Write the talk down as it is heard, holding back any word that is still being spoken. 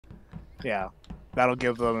Yeah, that'll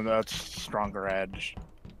give them a stronger edge.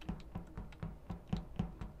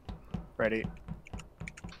 Ready?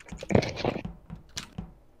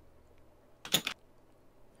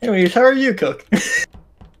 Anyways, how are you, Cook?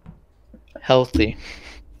 Healthy.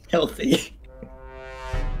 Healthy.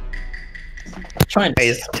 Trying to.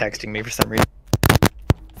 He's texting me for some reason.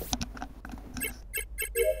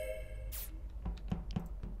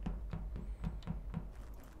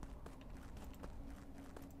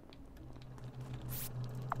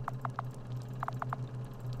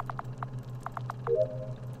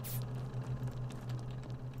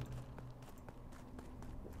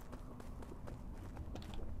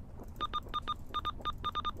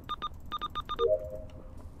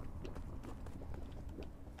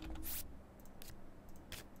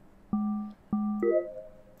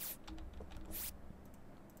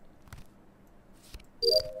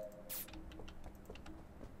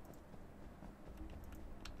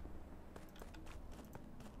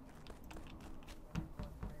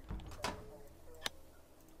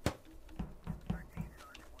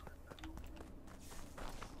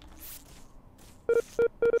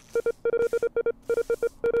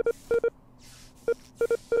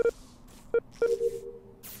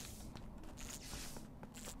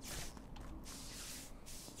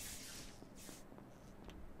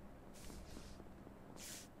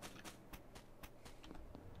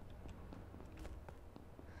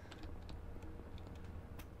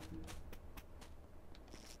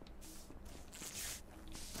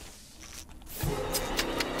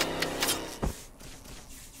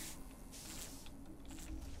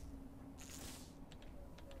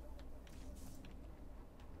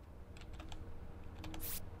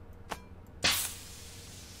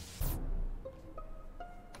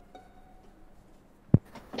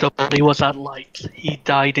 The body was at lights. He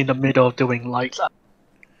died in the middle of doing lights.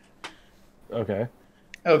 Okay.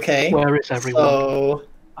 Okay. Where is everyone? So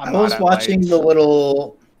I'm I not was at watching lights. the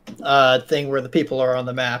little thing where the people are on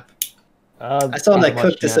the map. I saw I'm that Cook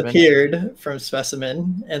watching it, disappeared from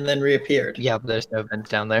Specimen and then reappeared. Yeah, but there's no vent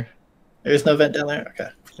down there. There's no vent down there? Okay.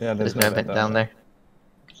 Yeah, There's no vent down there.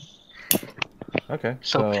 Okay.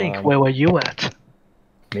 So, Pink, where were you at?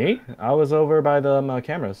 Me? I was over by the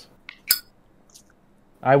cameras.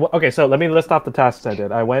 Okay, so let me list off the tasks I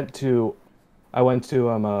did. I went to it's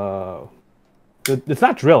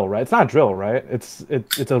not drill, right? It's not drill, right? It's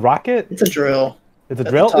a rocket. It's a drill. It's a At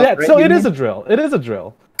the drill. top Yeah, right, so you it is mean? a drill. It is a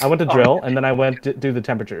drill. I went to drill, and then I went to do the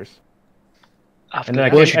temperatures, After and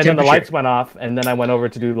then that? and then the lights went off, and then I went over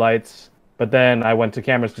to do lights, but then I went to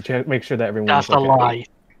cameras to make sure that everyone That's was a okay. lie.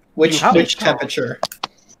 Which You which faked temperature?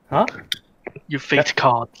 Huh? You faked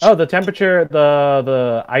cards. Oh, the temperature,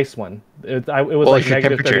 the ice one. It was What like was your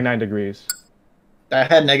negative temperature? 39 degrees. I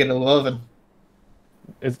had -11.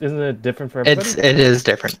 Isn't it different for everybody? It is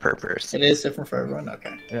different per person. It is different for everyone.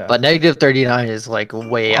 Okay. Yeah. But -39 is like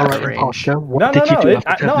way out of Alright, range. imposter. What no, did you do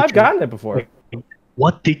after no, temperature? I've gotten it before.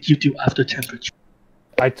 What did you do after temperature?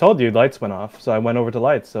 I told you lights went off, so I went over to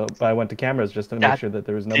lights. So, but I went to cameras just to make That sure that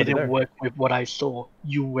there was nobody Didn't there. work with what I saw.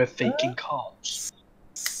 You were faking cards.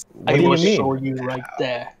 What do you mean? saw you right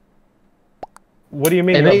there. What do you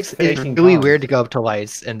mean? It's faking really comms? weird to go up to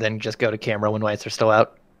lights and then just go to camera when lights are still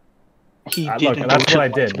out. He Look, didn't that's go what I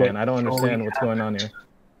to did, where man. I don't the understand story what's going on here.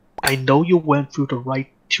 I know you went through the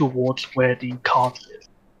right towards where the cards is.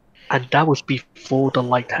 And that was before the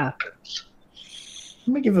light happens.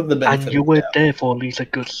 Let me give him the benefit. And you of the were doubt. there for at least a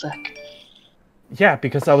good sec. Yeah,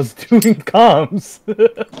 because I was doing comms.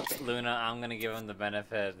 Luna, I'm gonna give him the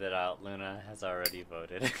benefit that Luna has already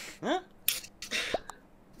voted.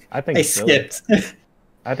 I think I it's Billy. skipped.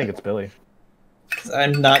 I think it's Billy. 'Cause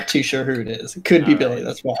I'm not too sure who it is. It could be Alright. Billy,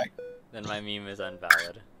 that's why. Then my meme is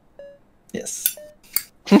invalid. Yes.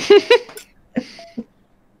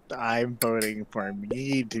 I'm voting for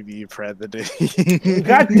me to be president.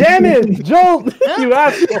 God damn it, Joel! You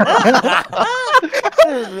asshole!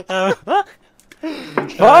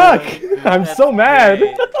 Fuck! I'm so mad.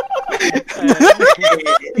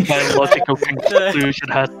 My logical conclusion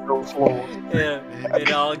has no flaws. Yeah,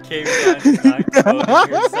 it all came down to not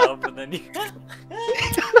voting yourself, and then you.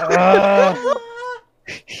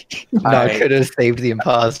 Not could have saved the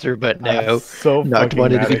imposter, but no. I'm so Not fucking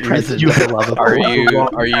wanted mad to be at you. president. I love Are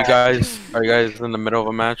it. you guys in the middle of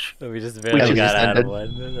a match? We just barely just got out of ended.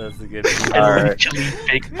 one. That's a good. And Alright. literally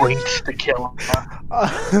big points to kill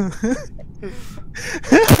her.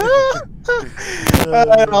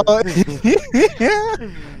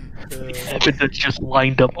 Evidence just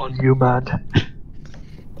lined up on you, man.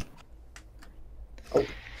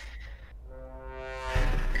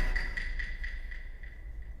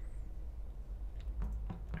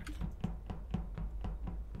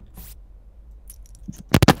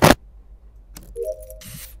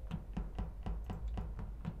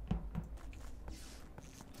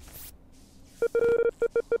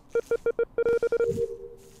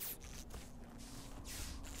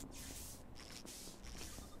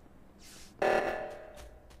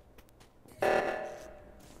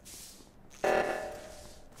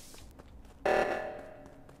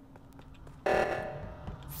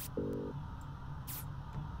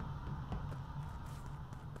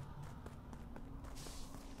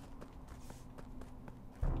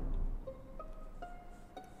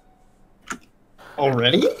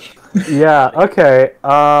 Already? Yeah. Okay.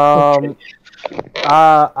 I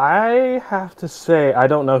have to say I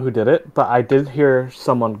don't know who did it, but I did hear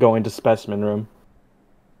someone go into specimen room.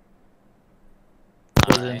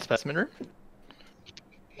 Was it in specimen room?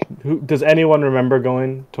 Who does anyone remember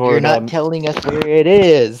going toward? You're not telling us where it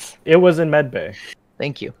is. It was in medbay.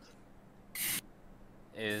 Thank you.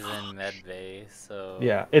 Is in medbay, so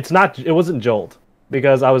Yeah, it's not. It wasn't Jolt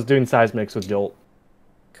because I was doing seismics with Jolt.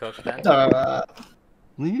 Cook then. I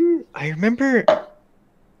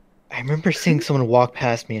remember seeing someone walk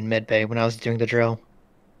past me in medbay when I was doing the drill.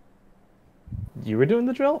 You were doing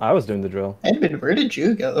the drill. I was doing the drill. Edmund, where did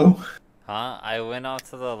you go? Huh? I went off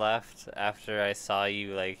to the left after I saw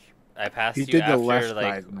you. Like I passed You you did the after left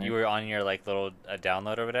like seismic. you were on your like little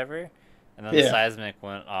download or whatever, and then Yeah. the seismic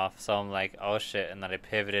went off. So I'm like, oh shit! And then I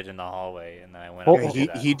pivoted in the hallway, and then I went. Hold- over to He,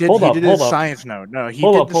 that. he did Hold he up, did hold his up. science node. No, he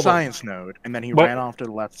Hold did up, the hold up. science node, and then he What- ran off to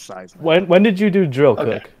the left science node. When did you do drill,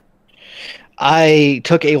 Okay. Cook? I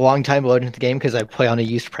took a long time loading into the game because I play on a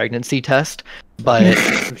youth pregnancy test. But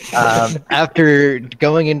after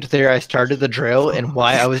going into there, I started the drill, and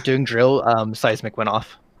while I was doing drill, seismic went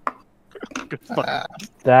off. Good fuck.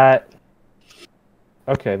 That.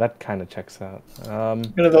 Okay, that kind of checks out. I'm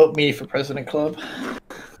gonna vote me for President Club.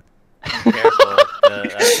 Careful.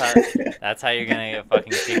 That's how you're gonna get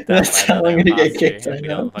fucking kicked out That's by how the I'm other gonna get imposter kicked, I if we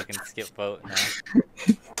know. don't fucking skip vote now.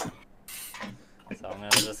 So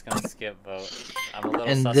I'm just gonna skip vote. I'm a little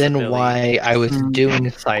And sus of then Billy. while I was doing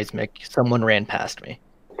seismic, someone ran past me.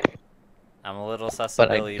 I'm a little sus But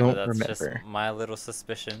of I Billy, don't but that's just remember. my little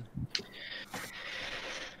suspicion.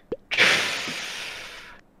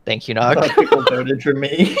 Thank you, A lot Nog. of people voted for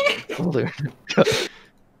me.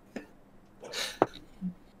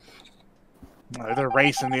 They're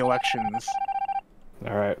racing the elections.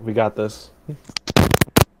 All right, we got this.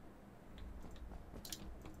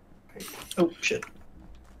 Oh shit.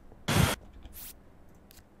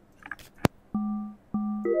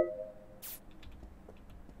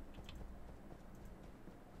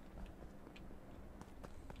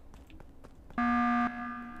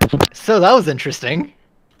 So that was interesting.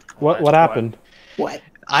 What happened? What?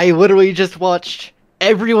 I literally just watched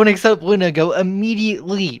everyone except Luna go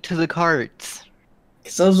immediately to the carts.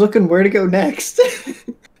 Because I was looking where to go next.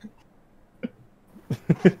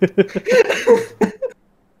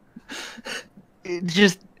 It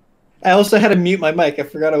just I also had to mute my mic. I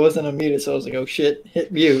forgot I wasn't unmuted, so I was like, oh shit,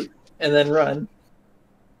 hit mute, and then run.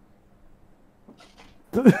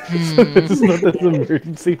 So this is not this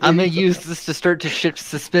emergency. I'm gonna use this to start to shift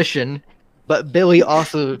suspicion, but Billy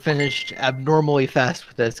also finished abnormally fast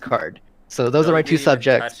with this card. So those are my Billy two didn't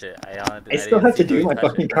even subjects. touch it. I still have to do my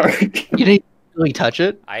fucking card. You didn't really touch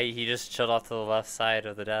it. He just chilled off to the left side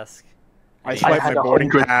of the desk. I And he- swiped had my boarding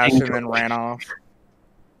 100 pass and things then on ran off.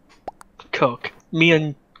 Cook, me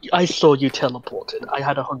and I saw you teleported. I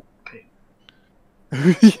had 100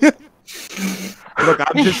 ping. Look,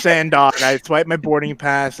 I'm just saying, dog. I swiped my boarding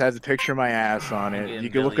pass, has a picture of my ass on I'm it. getting You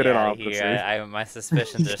can look at Billy it outta off. here. My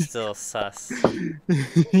suspicions are still sus.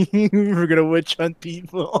 We're gonna witch hunt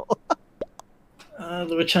people. The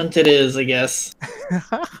witch hunt it is, I guess.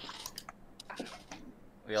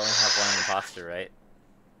 We only have one imposter, right?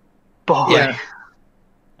 Boy, Yeah.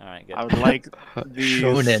 Alright, good. I would like these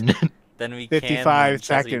Shonen. Then we can 55 as we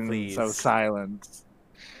seconds please. of silence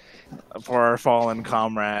for our fallen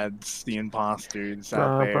comrades, the imposters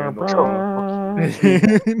out there in the world.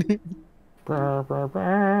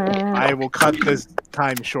 I will cut this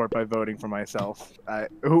time short by voting for myself.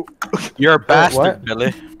 Who? You're a bastard, what?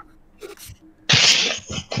 Billy.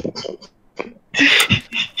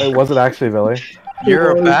 Wait, was it actually Billy?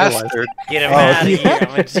 You're a was. bastard. Get him Oh, out of yeah. here!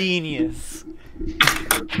 I'm a genius.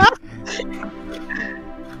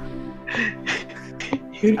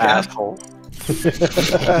 Asshole.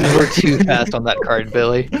 You were too fast on that card,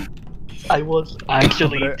 Billy. I was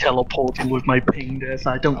actually gonna- teleporting with my ping there,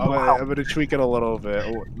 so I don't know how. I'm gonna tweak it a little bit.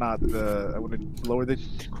 Oh, not the. I'm gonna lower the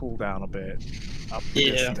cooldown a bit. Up the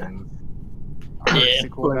Yeah. distance. Yeah. Reduce the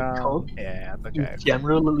cooldown. Like, Yeah, You okay.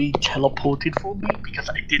 generally teleported for me because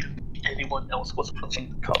I didn't think anyone else was punching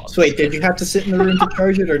the card. So wait, did you have to sit in the room to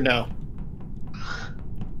charge it or no?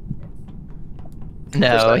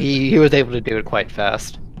 No, he was able to do it quite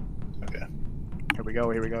fast. Here we go.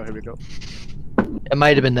 Here we go. Here we go. It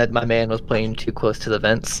might have been that my man was playing too close to the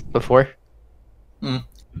vents before.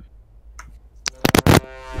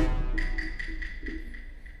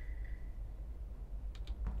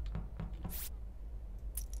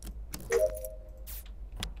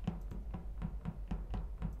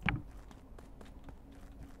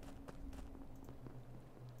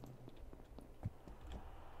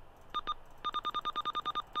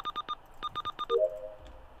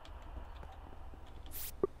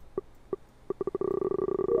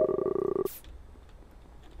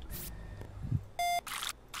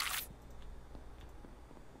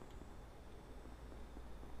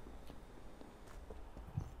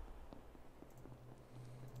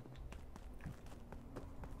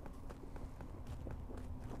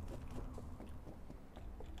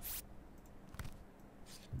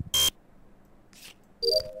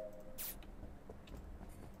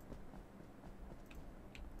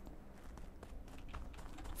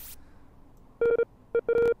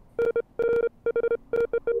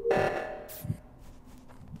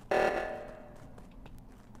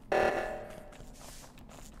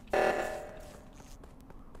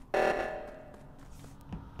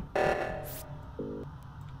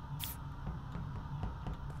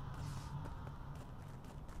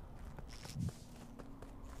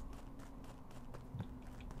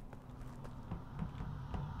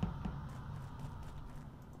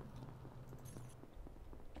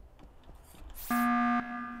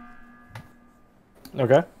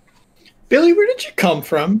 Okay. Billy, where did you come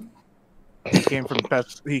from? He came from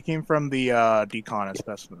the decon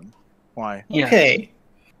specimen. Why? Yeah. Okay.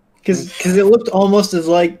 Because it looked almost as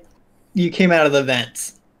like you came out of the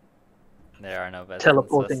vents. There are no vets.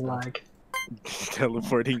 Teleporting lag.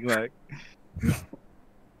 Teleporting lag.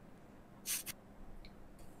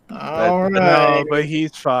 All No, right. but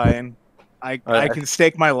he's fine. I Alright. can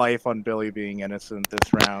stake my life on Billy being innocent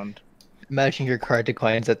this round. Imagine your card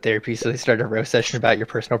declines at therapy, so they start a roast session about your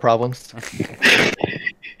personal problems.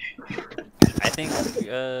 I think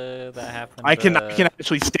that happened. I can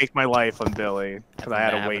actually stake my life on Billy because I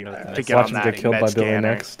had that to wait happened with to Meds. get Watch on him that get killed med by Billy scanner.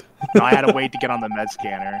 next. No, I had to wait to get on the med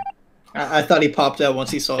scanner. I thought he popped out once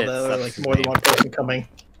he saw Fits, that there were that's like more than his one person coming.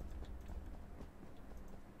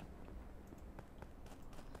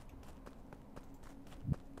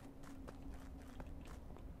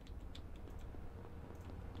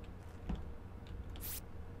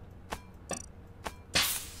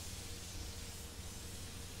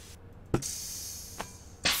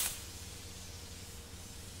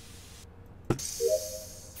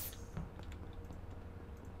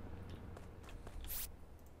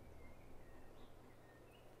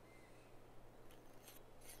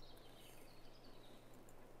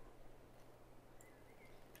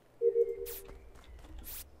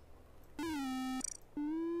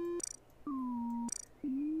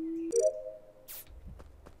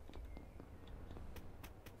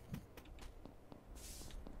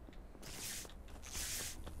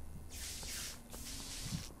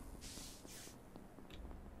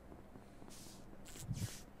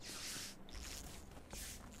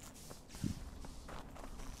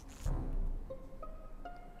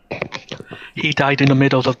 He died in the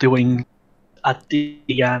middle of doing at the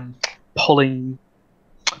pulling.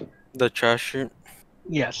 The trash chute.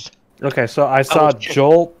 Yes. Okay, so I saw was checking.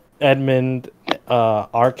 Jolt, Edmund,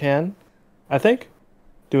 Arcan, I think,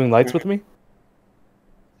 doing lights with me.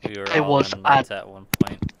 We were I all was in lights at one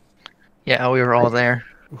point. Yeah, we were all there.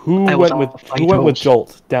 Who I was went with on Who went with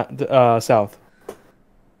vitals. Jolt down south?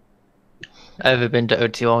 I haven't been to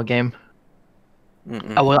O2 all game.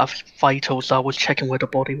 Mm-mm. I was at vitals. I was checking where the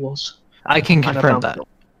body was. I can And I confirm found that it.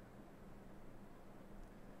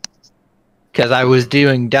 because I was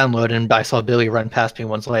doing download and I saw Billy run past me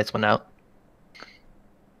once the lights went out.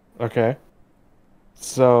 Okay.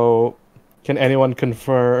 So, can anyone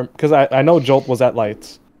confirm? Because I know Jolt was at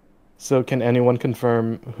lights. So can anyone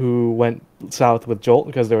confirm who went south with Jolt?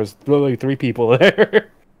 Because there was literally 3 people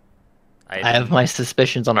there. I have my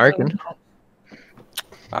suspicions on Arkin.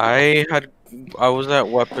 I was at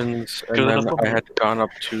weapons, and Good then enough. I had gone up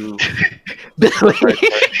to. Billy.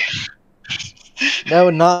 No,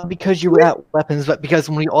 not because you were at weapons, but because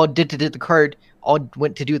when we all did the card,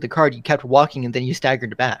 went to do the card, you kept walking and then you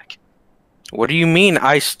staggered back. What do you mean?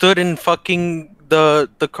 I stood in fucking the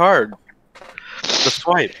card, the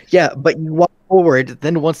swipe. Yeah, but you walked forward.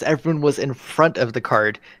 Then once everyone was in front of the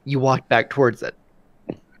card, you walked back towards it.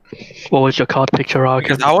 What was your card picture, Arkin?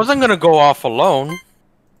 Because I wasn't gonna go off alone.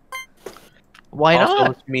 Why Also,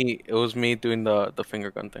 not? It was me doing the finger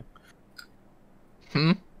gun thing.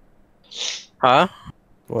 Hmm? Huh?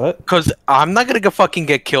 What? Because I'm not gonna fucking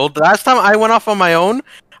get killed. Last time I went off on my own,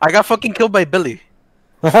 I got fucking killed by Billy.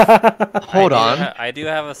 Hold on. I do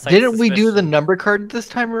have a slight Didn't we do the suspicion- number card this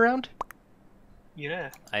time around?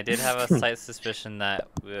 Yeah. I did have a slight suspicion that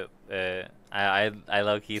I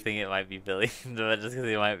low key think it might be Billy, but just because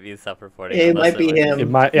he might be self-reporting. It unless might be was- him. It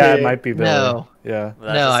might. Yeah, it Yeah. might be Billy. No. Yeah.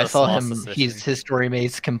 That's No, just I a saw small him. suspicion. His story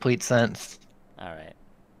makes complete sense. All right.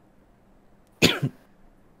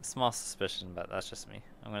 Small suspicion, but that's just me.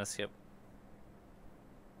 I'm gonna skip.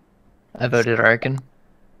 I voted Arkin.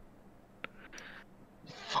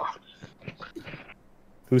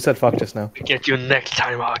 Who said fuck just now? Get you next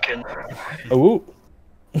time, Arkin. Oh.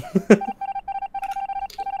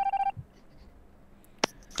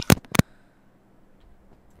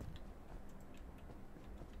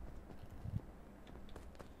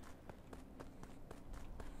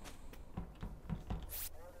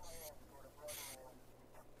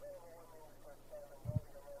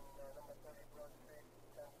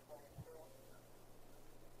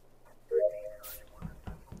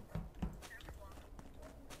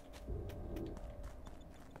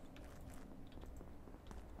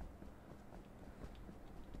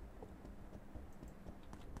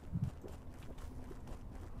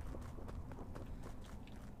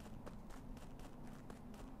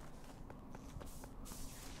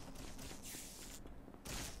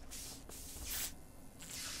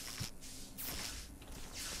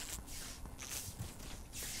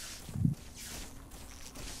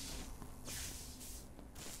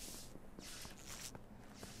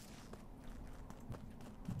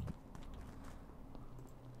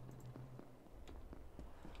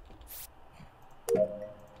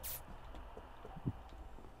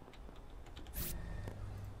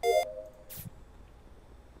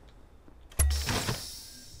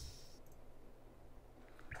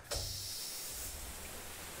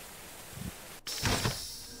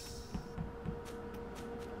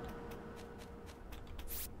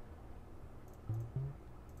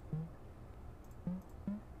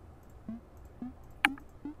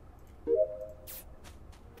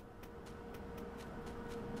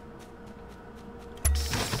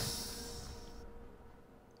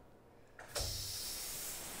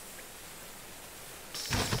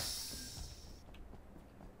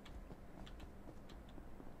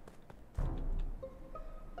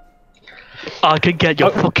 Arkin, get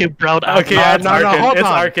your fucking brown ass Okay, back. no, Arkin, hold it's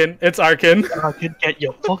on. Arkin. It's Arkin. Arkin, get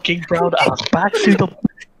your fucking brown ass back to the.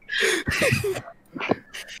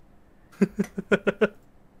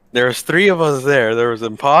 There was 3 of us there. There was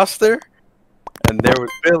Imposter, and there was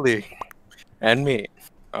Billy, and me.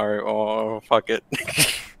 Alright, oh, fuck it.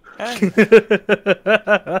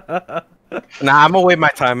 Nah, I'm gonna wait my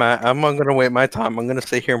time. I'm gonna wait my time. I'm gonna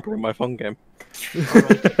stay here and play my phone game.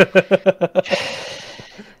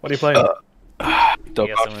 What are you playing? We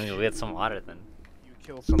get some water then. You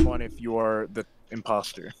kill someone if you are the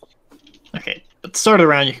imposter. Okay, but start of the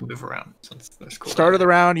round you can move around. Since there's cool. Start of the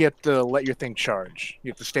round, you have to let your thing charge.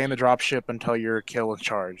 You have to stay in the dropship until your kill is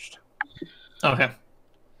charged. Okay.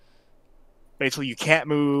 Basically, you can't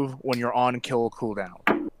move when you're on kill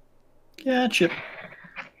cooldown. Yeah, chip.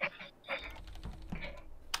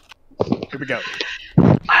 Here we go.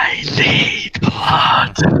 I need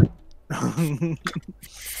blood.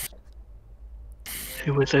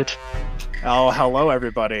 Who is it? Oh, hello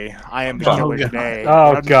everybody. I am the Oh, killer God. today.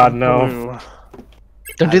 Oh, Red God, and no. blue.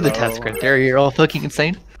 Don't do the Hello. test script there. You're all fucking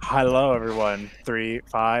insane. Hello everyone. 3,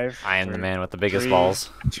 5. I am the 3, man with the biggest 3, balls.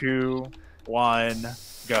 2, 1,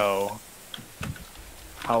 go.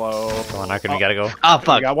 Hello. Come on, Arkin, we gotta go. Ah, We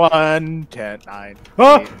fuck. got 1, 10, 9,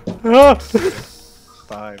 Ah! 8, Ah!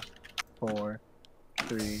 5, 4,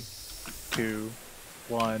 3, 2,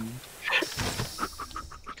 1.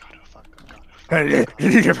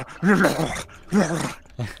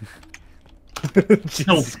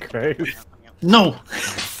 Jesus Christ. No.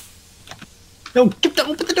 No, get the,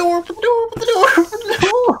 open the door, open the door, open the door, open the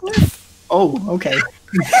door. Oh, okay.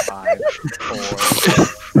 5,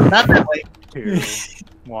 4, Not that way. 2,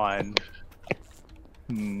 1.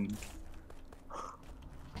 Hmm.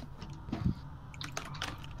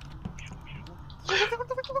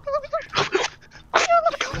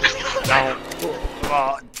 No.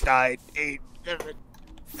 9, 8, 7,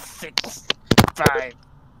 6, 5,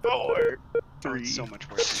 4, 3, So much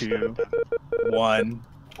worse. 2, 1.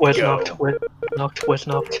 Where's Go. knocked? Where's knocked? Where's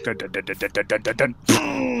knocked? Dun, dun, dun, dun, dun, dun, dun,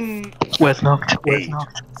 dun. Where's knocked? Where's 8,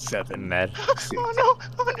 knocked? 7, Med. 6, Oh no!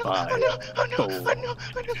 Oh no! 5, Oh no! Oh no! 4, Oh no!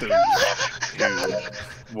 Oh no! 3, 2,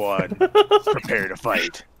 1. Prepare to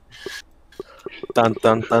fight. Dun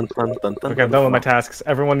dun dun dun dun dun. Okay, I'm done with my tasks.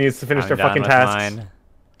 Everyone needs to finish I'm their done fucking with tasks. mine.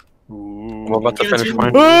 I'm about to Give it finish to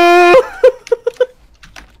mine.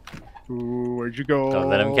 Ooh, where'd you go? Don't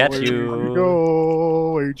let him catch Where'd you. you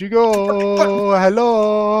go? Where'd you go?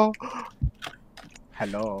 Hello?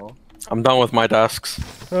 Hello? I'm done with my tasks.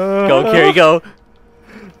 Go, Carrie, go.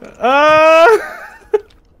 I'm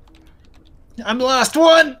the last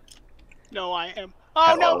one. No, I am.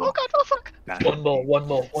 Oh no! Oh god! Oh fuck! 9, One more. One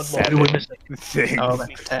more. One more. Seven. We were missing. 6, Oh,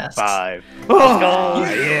 that's the task. 5. Let's go.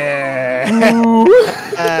 Yeah!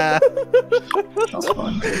 That's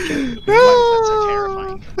fun. That's so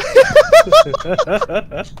terrifying.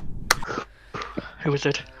 Who is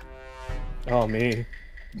it? Oh, me.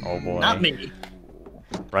 Oh boy. Not me.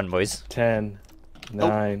 Run, boys. 10,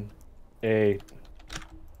 9, 8,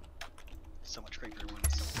 So much creepier when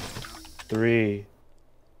it's 3,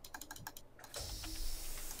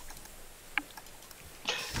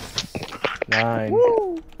 9,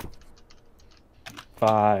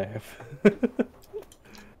 5,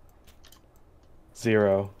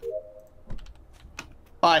 0.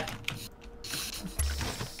 Bye.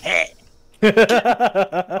 Oh no! You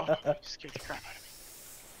scared the crap out of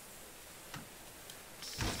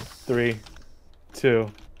me. 3,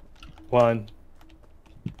 2, 1.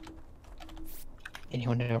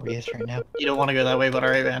 Anyone know where he is right now? You don't want to go that way, but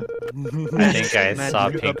alright, man. I think I Man, saw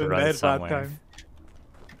you Pink up in run bed last somewhere. time.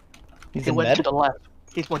 He's He in went bed. to the left.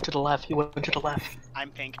 He went to the left. He went to the left. I'm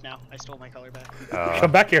pink now. I stole my color back.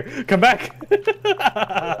 Come back here! Come back!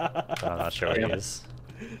 I'm not sure where he is.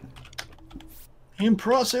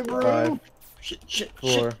 Impressive, bro. 5, Shit.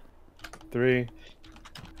 4, 3,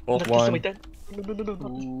 Oh, No, one. wait, no.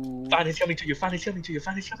 Fan is coming to you. Fan is coming to you.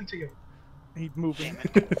 Fan is coming to you. He's moving.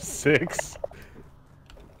 6.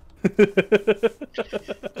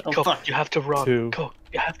 Oh, Go. fuck. You have to run. 2. Go.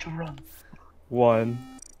 You have to run. 1.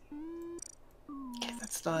 Okay,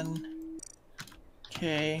 that's done.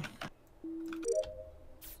 Okay.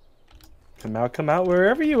 Come out,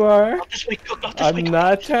 wherever you are. Not this way. Go. Not this way. I'm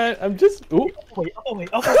not trying. I'm just. Ooh. Wait. Oh wait.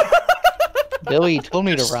 Oh wait. Billy told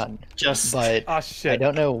me to run, Just but Oh I shit.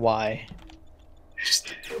 don't know why.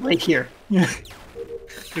 right here. Who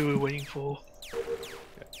are we waiting for?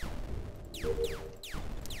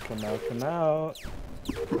 Come out.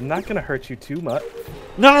 I'm not gonna hurt you too much.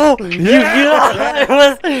 No!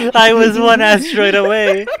 I was one asteroid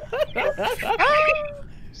away.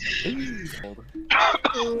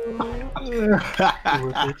 Who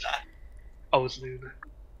is it? Oh, it's Luna.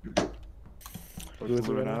 Who is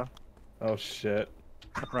Luna. Luna? Oh shit.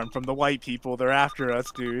 Run from the white people. They're after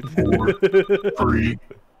us, dude. 4, 3,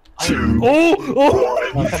 2. Oh!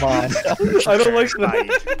 Oh, come on. I don't like that.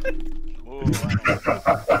 Ooh,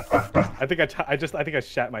 I don't know. I think I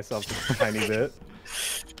shat myself just a tiny bit.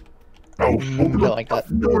 Oh, Don't like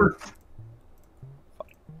that. door.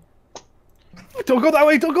 Don't go that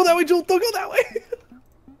way! Don't go that way, Joel! Don't go that way!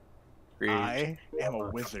 I am a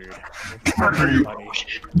wizard. Three,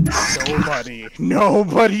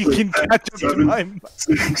 Nobody can catch up to my.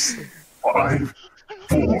 6, 5,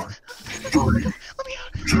 4, 3,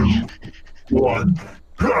 2, 1.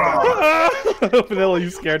 Vanilla, you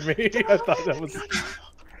scared me. I thought that was.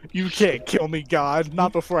 You can't kill me, God.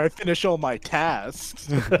 Not before I finish all my tasks.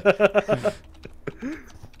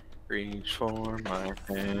 Reach for my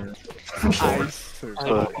hand.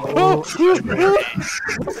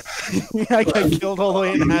 I got killed all the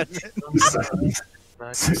way in that.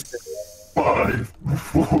 6, 5,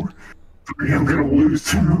 4, 3. I'm gonna lose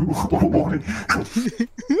 2, 1.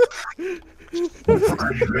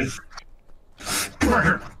 Come on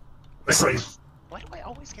here. I say. Why do I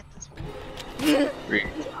always get this one?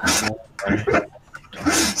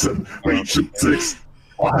 7, 8, 6,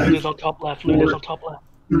 5, Luna's on top left. Luna's on top left.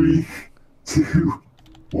 3, 2,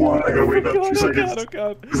 1. I gotta wait up 2 seconds. Oh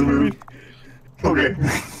god. Okay.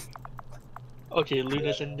 Okay,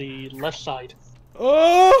 Luna's in the left side.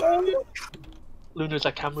 Oh! Luna's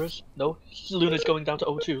at cameras. No, Luna's going down to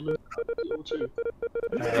O2. Luna, O2.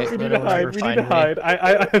 We need to hide. We need to hide.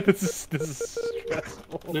 This is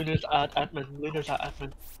stressful. Luna's at admin. Luna's at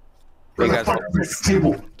admin. Hey guys, This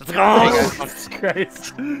table. Let's hey go! guys, Jesus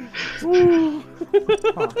Christ. Woo.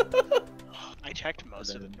 I checked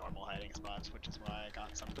most of the normal hiding spots, which is why I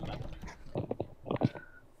got something up.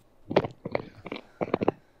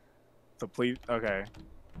 So please, okay.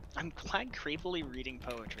 I'm glad creepily reading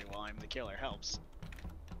poetry while I'm the killer helps.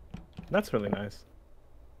 That's really nice.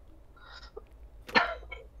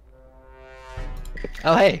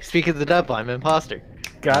 Oh, hey, speak of the devil, I'm an imposter.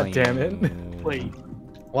 God damn it. Wait. Oh,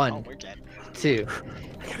 1, we're dead. 2,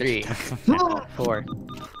 3, 4,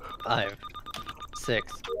 5,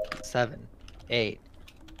 6, 7, 8,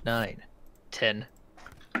 9, 10.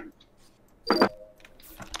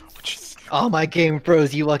 Oh, my game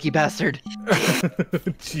froze, you lucky bastard.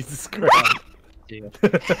 Jesus Christ. 2,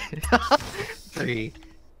 3,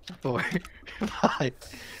 4, 5,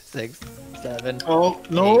 6, 7. Oh,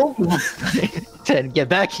 no. 10. Get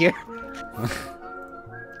back here.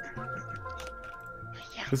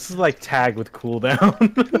 This is like tag with cooldown.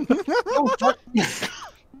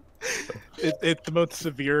 It's the most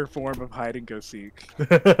severe form of hide and go seek.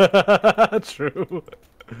 True.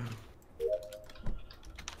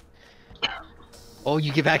 Oh,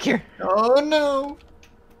 you get back here. Oh, no.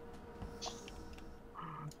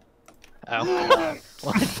 Oh.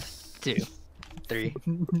 1, 2, 3,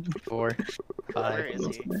 4, 5, Where is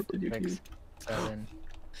he? 6, 7,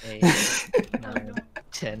 8, 9,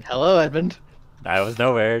 10. Hello, Edmund. I was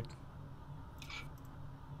nowhere.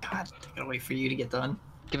 God, I gotta wait for you to get done.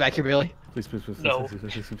 Get back here, Billy. Please, please, please, No. please,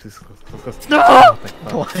 please, please, please, please. No!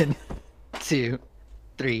 1, 2,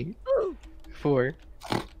 3, 4,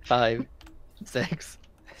 5, 6,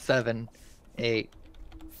 7, 8,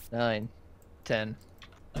 9, 10.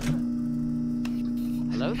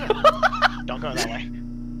 Hello there. Don't go that way.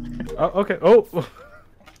 Oh, okay. Oh.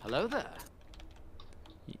 Hello there.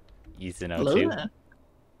 He's in Hello O2. there.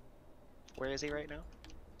 Where is he right now?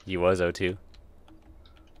 He was O2.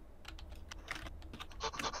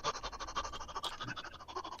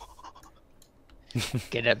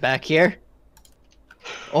 Get it back here.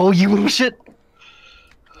 Oh, you little shit.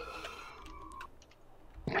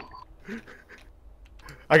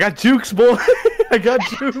 I got jukes, boy. I got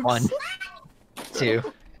jukes. 1, 2,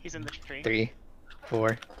 He's in the tree. 3,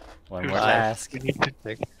 4, One more 5, task.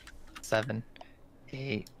 6, 7,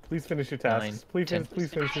 8. Please finish your 9, tasks. Please, 10.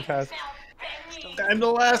 please finish your tasks. I'm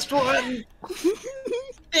the last one.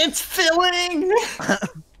 It's filling.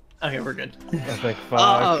 Okay, we're good. I think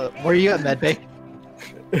 5. Were you at medbay?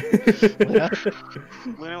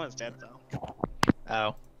 Luna was dead though.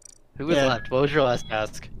 Oh. Who was Yeah. left? What was your last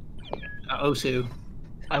task? O2.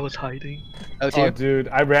 I was hiding. Oh, Oh, two. dude,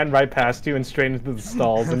 I ran right past you and straight into the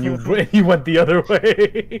stalls, and you went the other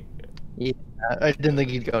way. I didn't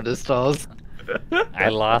think you'd go into stalls. I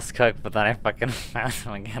lost Cook, but then I fucking found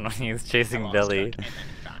him again when he was chasing lost Billy. Cook,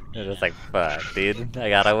 and It was just like, fuck, dude. I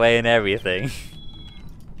got away and everything.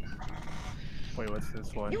 Wait, what's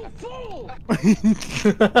this one? You fool! Where's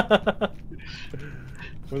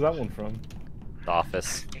that one from? The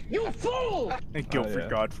Office. You fool! And Guilford yeah.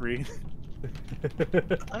 Godfrey.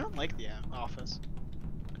 I don't like the Office.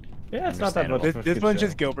 Yeah, it's not that much. This one's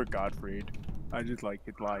just Gilbert Gottfried. I just like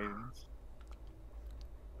his lines.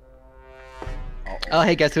 Oh,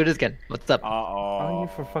 hey, guess who it is again? What's up? Are you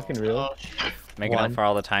for fucking real? Making up for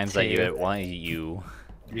all the times that you had won you.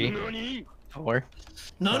 3, 4,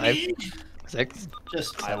 Nani? 5, 6.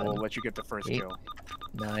 Just I will let you get the first 8, kill.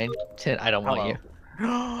 9, 10. I don't want you.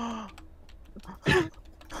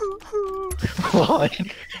 1,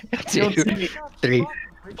 2, 3,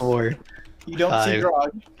 4, You don't see 5,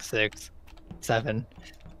 Grog. 6, 7,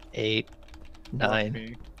 8,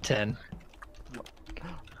 9, 10.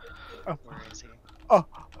 Where is he? Oh,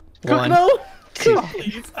 1, no! 2,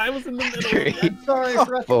 Please, I was in the middle. 3,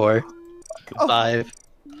 Sorry, 4, 5,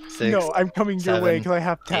 6, no, I'm coming your way 7, because I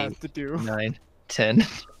have tasks 8, to do. 9, 10.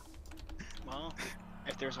 Well,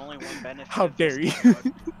 if there's only one benefit. How of dare this you?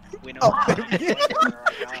 neighborhood, we know Oh, how there to you deliver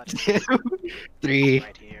our God 2, 3,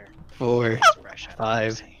 right here. 4, Fresh out of 5,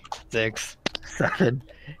 mercy. 6, 7,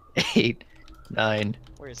 8, 9,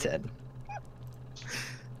 Where is he? 10.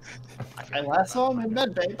 I last saw him in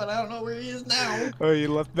medbay, but I don't know where he is now. Oh, you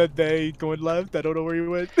left that day going left? I don't know where you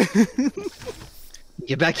went.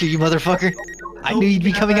 Get back here, you motherfucker! I knew you'd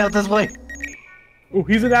be coming out this way! Oh,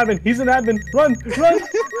 he's an admin. He's an admin. Run, run.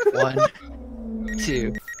 1,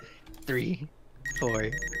 2, 3,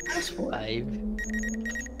 4, 5,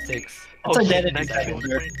 6, It's identity next theft. kill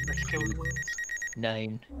wins, next kill wins.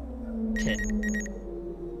 9, 10.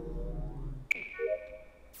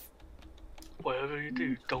 Whatever you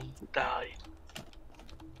do, don't die.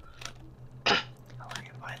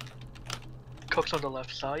 Cook's on the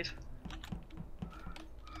left side.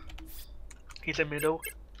 He's in middle,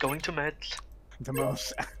 going to meds. The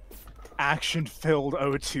most action-filled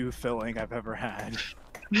O2 filling I've ever had.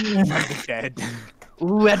 I'm dead.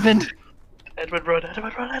 Ooh, Edmund! Edward run,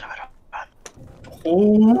 Edward run, Edward run.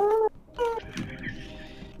 Oh.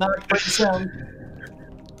 Not quite the sound.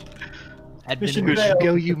 Edmund, Mission where'd you failed.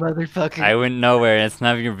 go, you motherfucker? I went nowhere, and it's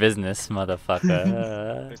none of your business,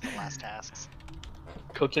 motherfucker. Where's the last tasks?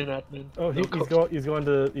 Cook's in admin. Oh, No, he's going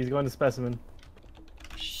to specimen.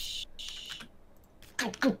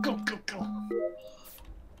 Go, go, go, go, go.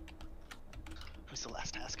 Who's the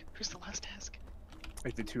last task? Who's the last task?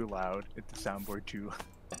 Is it too loud? Is the soundboard too?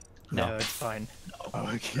 No, it's fine.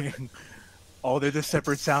 Okay. Oh, there's a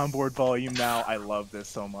separate soundboard volume now. I love this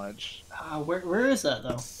so much. Where is that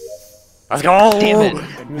though? Let's go! Damn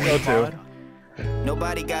it! Go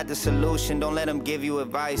Nobody got the solution, don't let them give you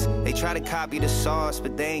advice. They try to copy the sauce,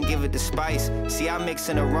 but they ain't give it the spice. See, I'm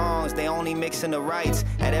mixing the wrongs, they only mixing the rights.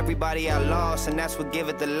 Had everybody I lost, and that's what give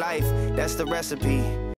it the life. That's the recipe.